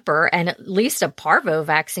distemper, and at least a parvo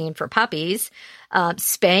vaccine for puppies,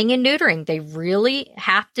 spaying and neutering. They really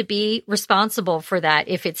have to be responsible for that.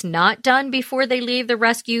 If it's not done before they leave the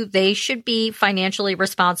rescue, they should be financially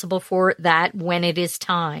responsible for that when it is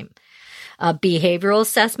time. Behavioral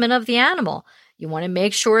assessment of the animal. You want to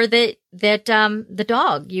make sure that the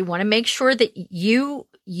dog, you want to make sure that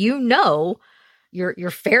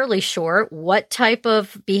you're fairly sure what type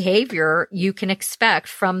of behavior you can expect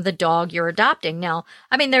from the dog you're adopting. Now,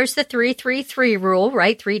 I mean, there's the 3-3-3 rule,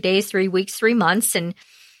 right? 3 days, 3 weeks, 3 months. And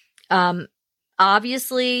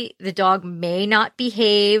obviously, the dog may not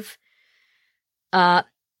behave the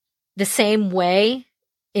same way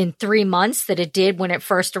in 3 months that it did when it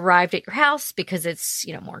first arrived at your house because it's,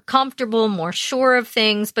 more comfortable, more sure of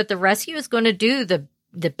things. But the rescue is going to do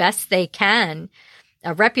the best they can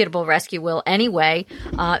a reputable rescue will anyway.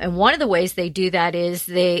 And one of the ways they do that is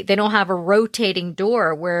they don't have a rotating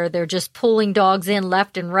door where they're just pulling dogs in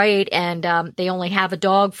left and right, and they only have a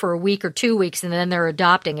dog for a week or 2 weeks, and then they're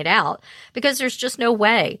adopting it out, because there's just no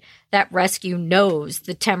way that rescue knows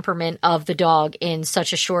the temperament of the dog in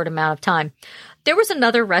such a short amount of time. There was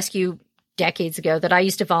another rescue decades ago that I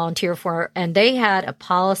used to volunteer for, and they had a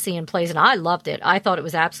policy in place, and I loved it. I thought it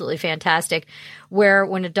was absolutely fantastic, where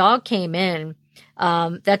when a dog came in,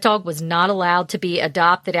 that dog was not allowed to be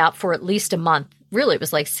adopted out for at least a month. Really, it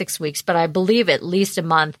was like 6 weeks, but I believe at least a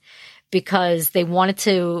month, because they wanted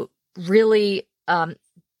to really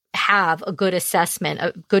have a good assessment,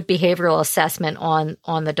 a good behavioral assessment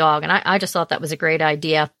on the dog. And I just thought that was a great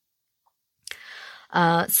idea.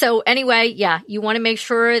 So anyway, yeah, you want to make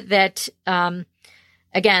sure that,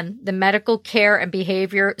 again, the medical care and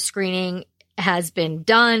behavior screening has been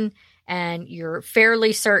done, and you're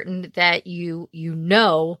fairly certain that you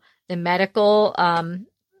know the medical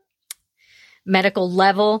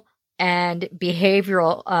level and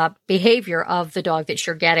behavioral behavior of the dog that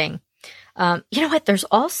you're getting. You know what? There's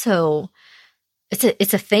also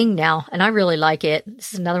it's a thing now, and I really like it.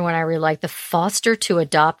 This is another one I really like: the foster to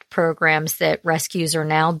adopt programs that rescues are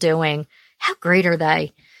now doing. How great are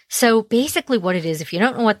they? So basically, what it is, if you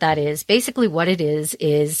don't know what that is, basically what it is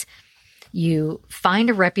you find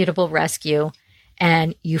a reputable rescue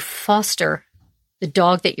and you foster the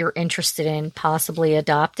dog that you're interested in possibly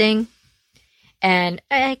adopting. And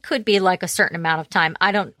it could be like a certain amount of time.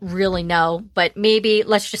 I don't really know, but maybe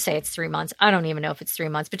let's just say it's 3 months. I don't even know if it's 3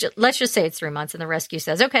 months, but let's just say it's 3 months. And the rescue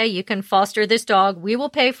says, okay, you can foster this dog. We will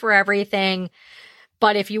pay for everything.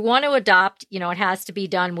 But if you want to adopt, it has to be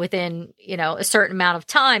done within, a certain amount of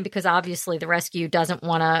time, because obviously the rescue doesn't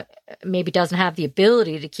have the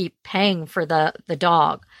ability to keep paying for the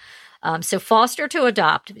dog. So foster to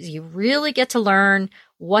adopt, you really get to learn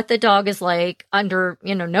what the dog is like under,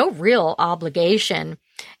 no real obligation.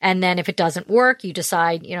 And then if it doesn't work, you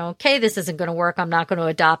decide, okay, this isn't going to work. I'm not going to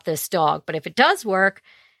adopt this dog. But if it does work,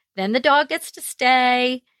 then the dog gets to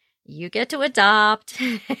stay. You get to adopt,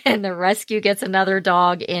 and the rescue gets another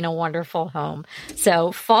dog in a wonderful home.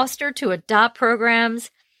 So foster to adopt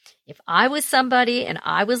programs. If I was somebody and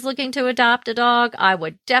I was looking to adopt a dog, I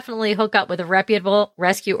would definitely hook up with a reputable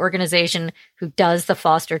rescue organization who does the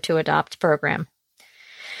foster to adopt program.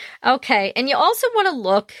 Okay, and you also want to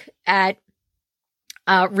look at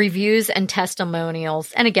reviews and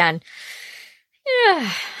testimonials. And again,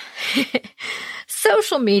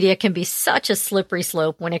 social media can be such a slippery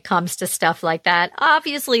slope when it comes to stuff like that.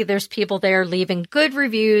 Obviously, there's people there leaving good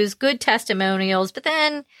reviews, good testimonials, but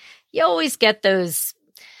then you always get those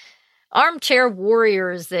armchair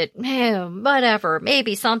warriors that, whatever,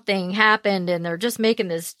 maybe something happened and they're just making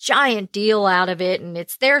this giant deal out of it, and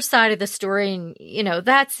it's their side of the story, and,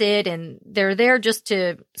 that's it, and they're there just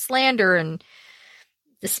to slander and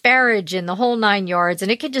disparage in the whole 9 yards,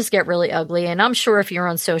 and it can just get really ugly. And I'm sure if you're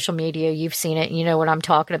on social media, you've seen it and you know what I'm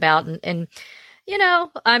talking about. And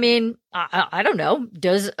I don't know.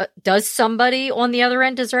 Does somebody on the other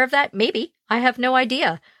end deserve that? Maybe. I have no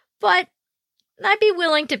idea. But I'd be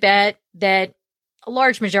willing to bet that a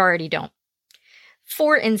large majority don't.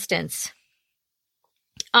 For instance,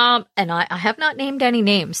 and I have not named any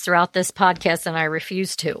names throughout this podcast, and I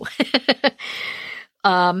refuse to.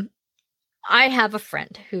 I have a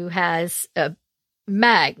friend who has a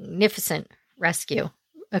magnificent rescue,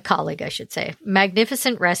 a colleague, I should say,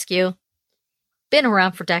 magnificent rescue, been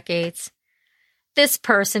around for decades. This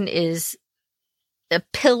person is a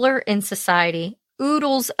pillar in society,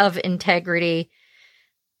 oodles of integrity,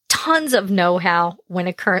 tons of know-how when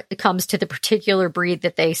it comes to the particular breed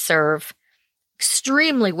that they serve,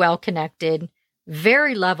 extremely well-connected,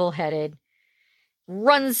 very level-headed,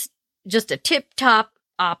 runs just a tip-top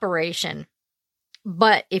operation.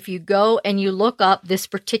 But if you go and you look up this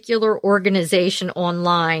particular organization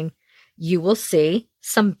online, you will see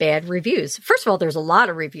some bad reviews. First of all, there's a lot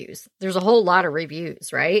of reviews. There's a whole lot of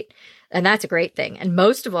reviews, right? And that's a great thing. And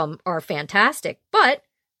most of them are fantastic. But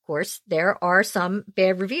of course, there are some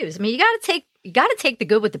bad reviews. I mean, you got to take the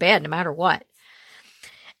good with the bad no matter what.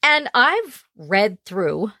 And I've read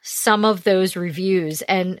through some of those reviews,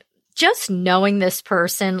 and just knowing this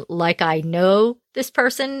person like I know this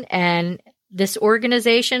person and this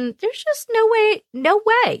organization, there's just no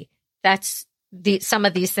way some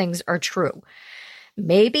of these things are true.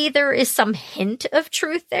 Maybe there is some hint of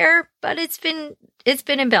truth there, but it's been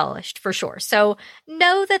embellished for sure. So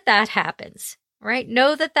know that happens, right?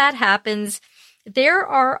 Know that happens. There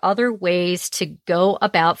are other ways to go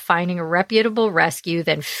about finding a reputable rescue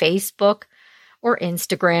than Facebook or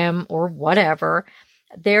Instagram or whatever.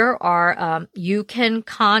 there are, you can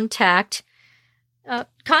contact,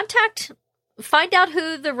 find out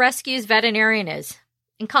who the rescue's veterinarian is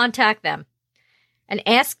and contact them and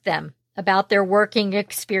ask them about their working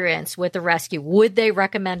experience with the rescue. Would they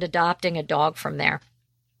recommend adopting a dog from there?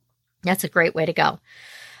 That's a great way to go.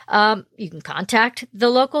 You can contact the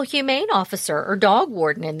local humane officer or dog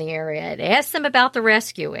warden in the area and ask them about the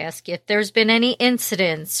rescue. Ask if there's been any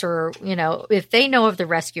incidents or, if they know of the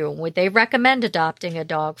rescue, would they recommend adopting a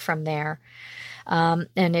dog from there?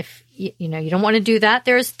 And if, you don't want to do that,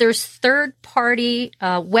 there's third-party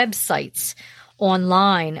websites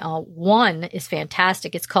online. One is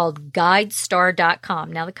fantastic. It's called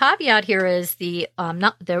guidestar.com. Now, the caveat here is the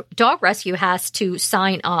dog rescue has to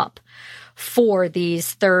sign up for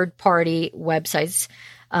these third-party websites.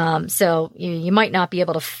 So you might not be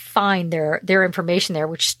able to find their information there,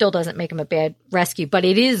 which still doesn't make them a bad rescue, but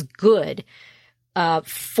it is good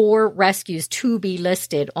for rescues to be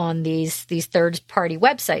listed on these third-party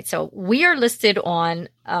websites. So we are listed on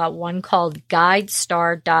one called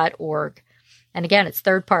guidestar.org. And again, it's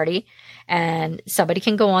third-party, and somebody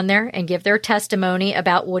can go on there and give their testimony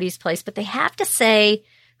about Woody's Place, but they have to say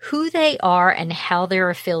who they are and how they're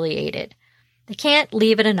affiliated. They can't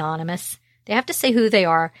leave it anonymous. They have to say who they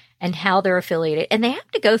are and how they're affiliated. And they have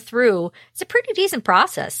to go through, it's a pretty decent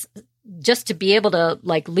process just to be able to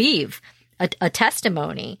leave a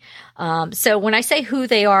testimony. So when I say who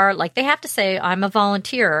they are, they have to say, I'm a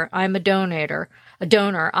volunteer, I'm a donor,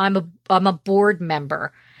 I'm a board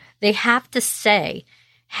member. They have to say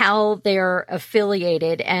how they're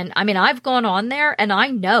affiliated. And I mean, I've gone on there and I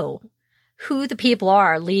know who the people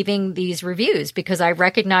are leaving these reviews because I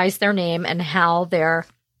recognize their name and how they're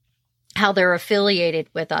affiliated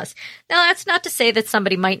with us. Now, that's not to say that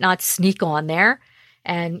somebody might not sneak on there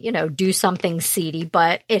and, do something seedy,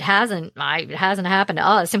 but it hasn't happened to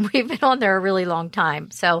us, and we've been on there a really long time.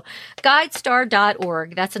 So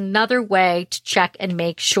guidestar.org, that's another way to check and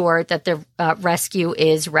make sure that the rescue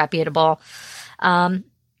is reputable. And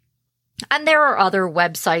there are other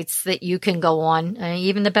websites that you can go on,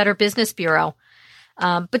 even the Better Business Bureau.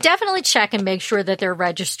 But definitely check and make sure that they're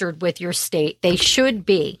registered with your state. They should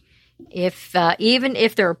be. Even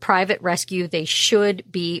if they're a private rescue, they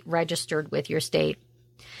should be registered with your state.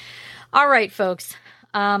 All right, folks.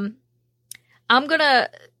 I'm gonna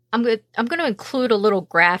include a little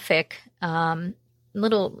graphic, some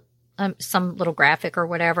little graphic or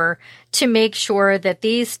whatever to make sure that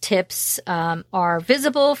these tips are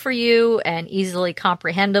visible for you and easily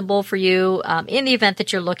comprehensible for you. In the event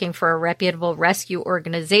that you're looking for a reputable rescue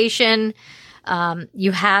organization,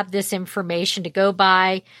 you have this information to go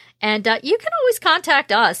by. And you can always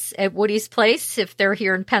contact us at Woody's Place if they're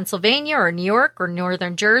here in Pennsylvania or New York or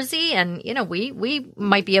Northern Jersey. And, we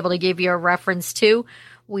might be able to give you a reference too.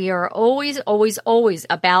 We are always, always, always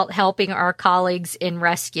about helping our colleagues in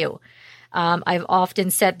rescue. I've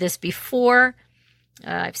often said this before.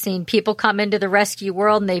 I've seen people come into the rescue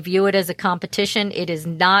world and they view it as a competition. It is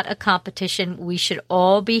not a competition. We should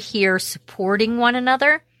all be here supporting one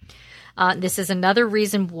another. This is another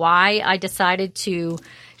reason why I decided to,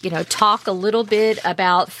 talk a little bit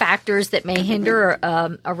about factors that may hinder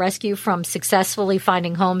a rescue from successfully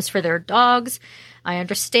finding homes for their dogs. I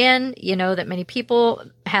understand, that many people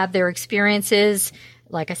have their experiences.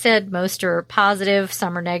 Like I said, most are positive,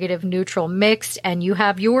 some are negative, neutral, mixed, and you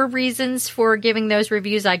have your reasons for giving those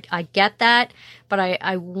reviews. I get that, but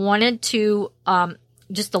I wanted to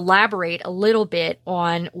just elaborate a little bit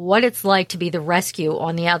on what it's like to be the rescue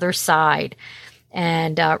on the other side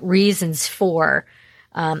and reasons for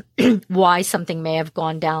why something may have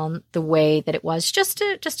gone down the way that it was, just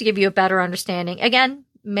to give you a better understanding. Again,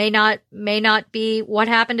 may not be what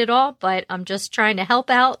happened at all, but I'm just trying to help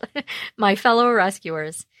out my fellow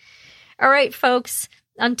rescuers. All right, folks,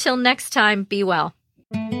 until next time, be well.